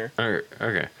came in here.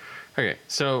 Okay.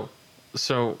 So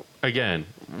again,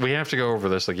 we have to go over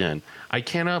this again. I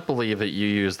cannot believe that you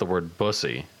used the word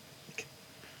bussy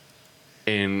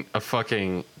in a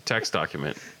fucking text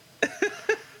document.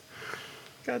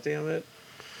 God damn it.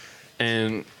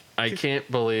 And I can't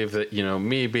believe that,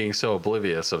 me being so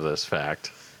oblivious of this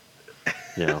fact,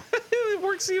 It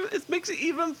works it makes it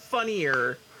even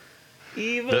funnier.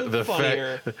 Even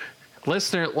funnier.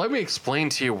 Listener, let me explain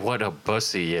to you what a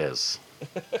bussy is.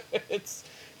 It's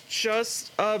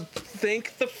just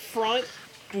think the front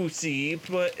bussy,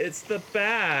 but it's the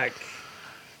back.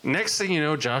 Next thing you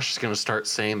know, Josh is going to start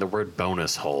saying the word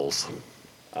bonus holes.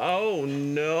 Oh,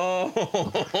 no.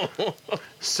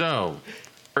 So,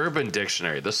 Urban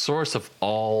Dictionary, the source of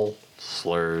all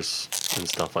slurs and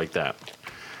stuff like that.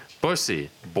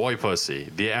 Bussy, boy pussy,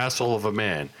 the asshole of a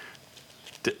man.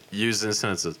 Used in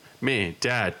sentences. Me,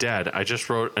 dad, I just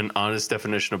wrote an honest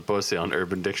definition of bussy on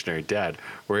Urban Dictionary. Dad,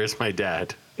 where is my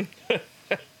dad?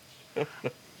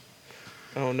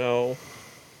 Oh, no.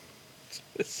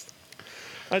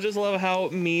 I just love how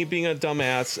me being a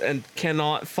dumbass and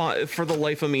cannot, for the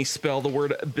life of me, spell the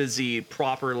word busy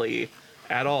properly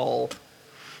at all.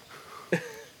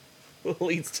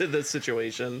 leads to this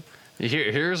situation.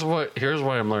 Here's what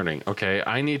I'm learning. Okay,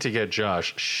 I need to get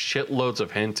Josh shitloads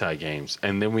of hentai games,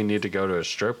 and then we need to go to a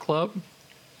strip club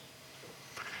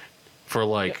for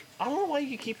like, I don't know why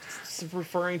you keep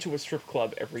referring to a strip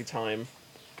club every time.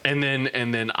 and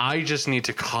then I just need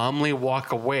to calmly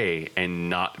walk away and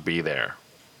not be there.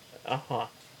 Uh-huh.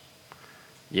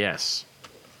 Yes,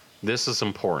 this is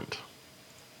important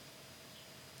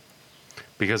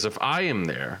because if I am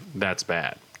there, that's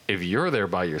bad. If you're there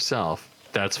by yourself,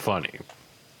 that's funny.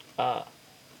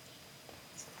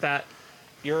 That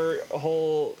your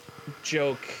whole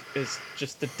joke is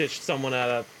just to ditch someone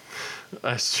at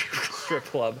a strip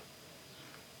club,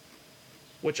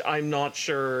 which I'm not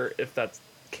sure if that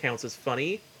counts as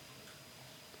funny.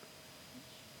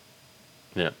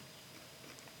 Yeah.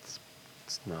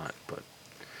 It's not, but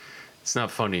it's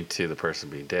not funny to the person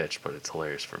being ditched, but it's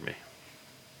hilarious for me.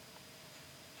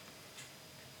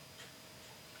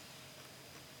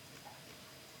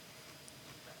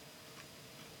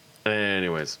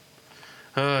 Anyways,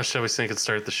 shall we sync and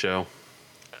start the show?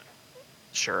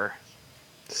 Sure.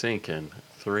 Sync in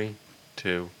 3,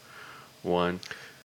 2, 1.